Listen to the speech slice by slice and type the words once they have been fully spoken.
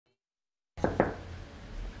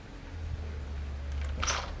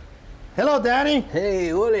Hello, Danny. Hey,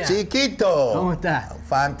 Julián. Chiquito. ¿Cómo estás?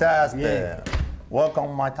 Fantastic. Yeah. Welcome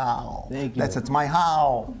to my town. Thank you. It's my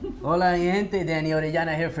house. Hola, gente. Danny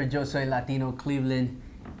Orellana here for Yo Soy Latino Cleveland.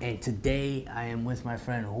 And today I am with my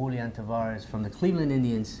friend Julián Tavárez from the Cleveland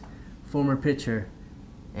Indians, former pitcher.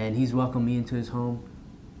 And he's welcomed me into his home.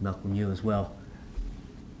 Welcome you as well.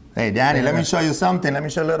 Hey, Danny, let me show you something. Let me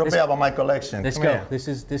show you a little bit about my collection. Let's Come go. here.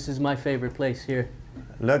 This is my favorite place here.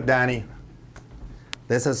 Look, Danny.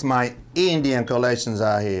 This is my Indian collections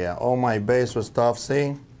out here. All my baseball stuff,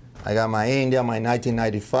 see? I got my India, my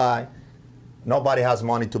 1995. Nobody has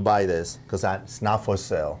money to buy this because it's not for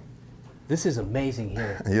sale. This is amazing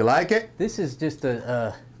here. You like it? This is just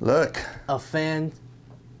a Look. fan.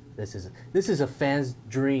 This is a fan's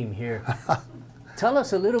dream here. Tell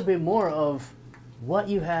us a little bit more of what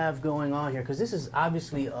you have going on here, because this is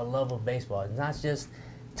obviously a love of baseball. It's not just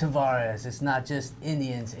Tavárez. It's not just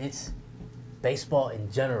Indians. It's baseball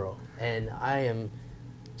in general, and I am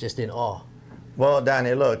just in awe. Well,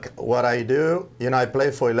 Danny, look, what I do, I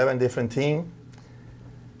play for 11 different teams,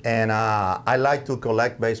 and I like to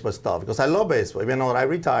collect baseball stuff because I love baseball. Even though I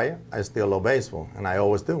retire, I still love baseball, and I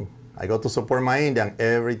always do. I go to support my Indian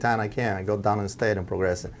every time I can. I go down in state and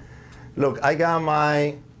Progressive. Look, I got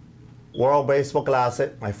my World Baseball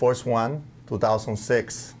Classic, my first one,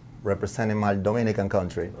 2006, representing my Dominican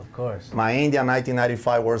country. Of course. My India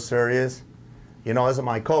 1995 World Series. It's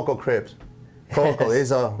my Coco Crips. Coco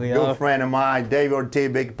is a good friend of mine, David Ortiz,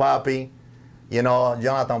 Big Papi,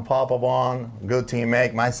 Jonathan Papabon, good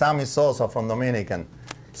teammate. My Sammy Sosa from Dominican.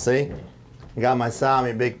 See? Got my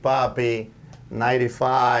Sammy, Big Papi,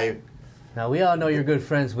 95. Now, we all know you're good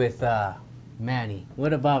friends with Manny.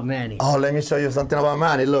 What about Manny? Oh, let me show you something about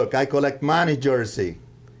Manny. Look, I collect Manny jersey.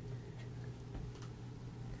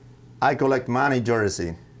 I collect Manny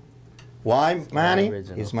jersey. Why, Manny?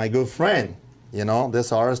 He's my good friend.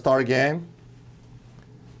 This All-Star game.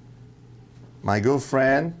 My good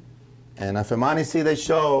friend. And if Manny see the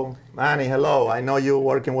show, Manny, hello, I know you're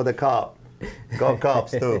working with the Cub. Go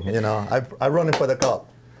Cubs, too. I run it for the Cub.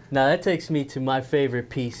 Now, that takes me to my favorite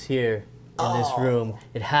piece here in this room.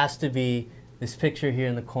 It has to be this picture here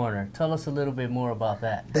in the corner. Tell us a little bit more about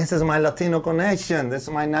that. This is my Latino connection. This is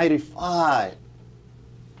my 95.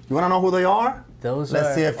 You want to know who they are? Those Let's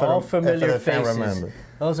are see if all if familiar the fan faces. remember.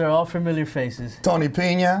 Those are all familiar faces. Tony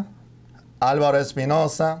Pina, Álvaro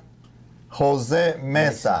Espinosa, José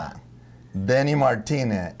Mesa, Denny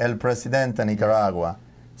Martinez, El Presidente de Nicaragua,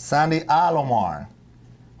 Sandy Alomar,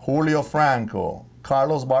 Julio Franco,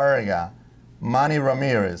 Carlos Barrega, Manny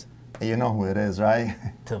Ramirez. You know who it is, right?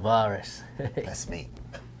 Tavárez. That's me.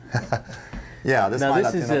 Yeah, this is my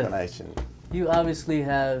Latino connection. You obviously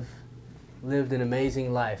have lived an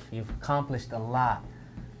amazing life. You've accomplished a lot.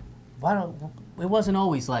 It wasn't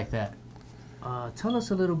always like that. Tell us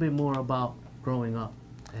a little bit more about growing up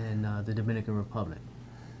in the Dominican Republic.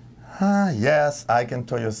 Yes, I can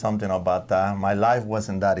tell you something about that. My life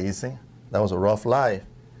wasn't that easy. That was a rough life.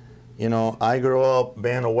 I grew up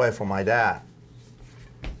being away from my dad.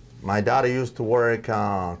 My dad used to work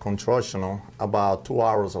construction about 2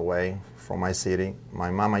 hours away from my city. My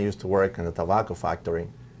mama used to work in the tobacco factory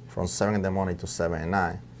from 7 in the morning to 7 at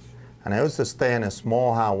night. And I used to stay in a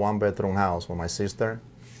small house, 1-bedroom house with my sister.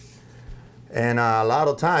 And a lot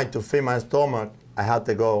of time to feed my stomach, I had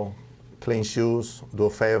to go clean shoes, do a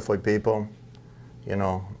favor for people,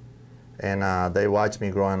 And they watched me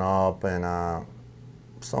growing up, and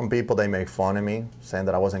some people, they make fun of me, saying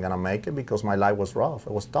that I wasn't gonna make it because my life was rough,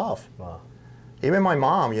 it was tough. Wow. Even my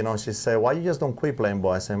mom, she said, why you just don't quit playing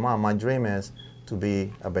ball? I said, Mom, my dream is to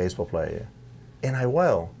be a baseball player. And I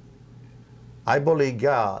will. I believe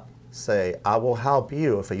God say, I will help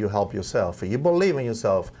you if you help yourself. If you believe in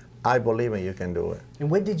yourself, I believe in you can do it. And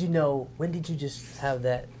when did you just have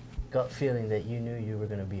that gut feeling that you knew you were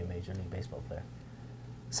going to be a Major League Baseball player?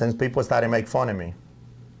 Since people started to make fun of me,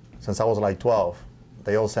 since I was like 12,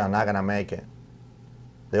 they all say I'm not going to make it.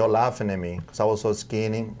 They all laughing at me because I was so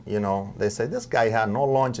skinny, They say, this guy had no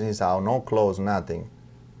lunch in his house, no clothes, nothing.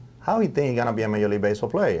 How you think you're going to be a Major League Baseball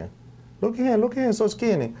player? Look here, so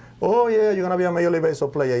skinny. Oh, yeah, you're going to be a Major League Baseball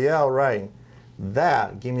player. Yeah, all right.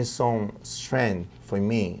 That gave me some strength for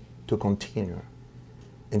me to continue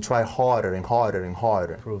and try harder and harder and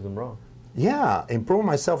harder. Prove them wrong. Yeah, improve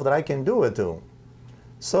myself that I can do it too.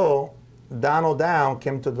 So, Donald Down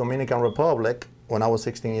came to the Dominican Republic when I was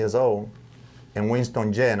 16 years old in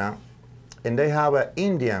Winston, Jena, and they have an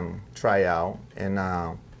Indian tryout, and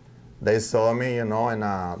they saw me, and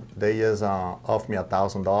they just offered me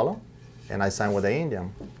 $1,000, and I signed with the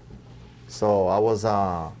Indian. So I was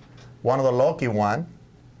one of the lucky one,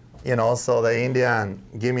 so the Indian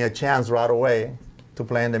gave me a chance right away to to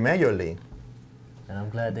play in the Major League. And I'm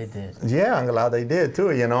glad they did. Yeah, I'm glad they did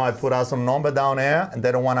too. You know, I put out some number down there, and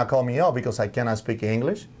they don't want to call me up because I cannot speak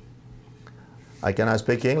English. I cannot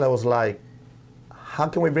speak English. I was like, how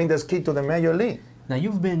can we bring this kid to the Major League? Now,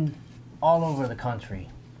 you've been all over the country,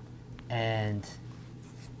 and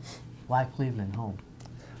why Cleveland home?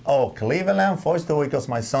 Oh, Cleveland, first of all, because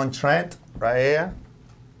my son Trent, right here.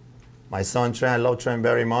 My son Trent, I love Trent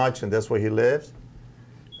very much, and that's where he lives.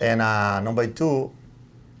 And number two,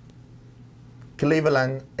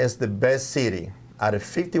 Cleveland is the best city out of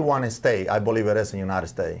 51 states, I believe it is in the United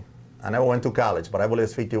States. I never went to college, but I believe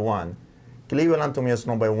it's 51. Cleveland to me is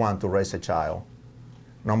number one to raise a child.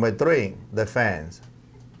 Number three, the fans.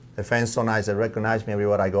 The fans so nice, they recognize me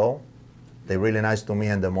everywhere I go. They're really nice to me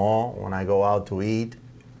in the mall when I go out to eat.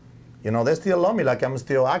 You know, they still love me like I'm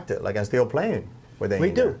still active, like I'm still playing with them.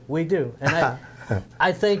 We do. And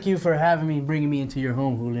I thank you for having me, bringing me into your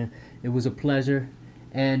home, Julián. It was a pleasure.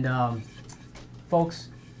 And folks,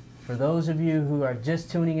 for those of you who are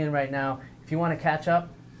just tuning in right now, if you want to catch up,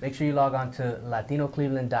 make sure you log on to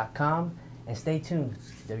latinocleveland.com and stay tuned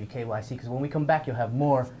to WKYC, because when we come back, you'll have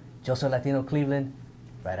more Yo Soy Latino Cleveland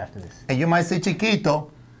right after this. And you might see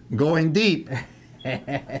Chiquito going deep.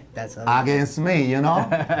 That's against me, you know?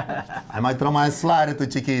 I might throw my slider to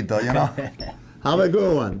Chiquito, you know? Have a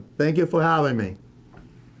good one. Thank you for having me.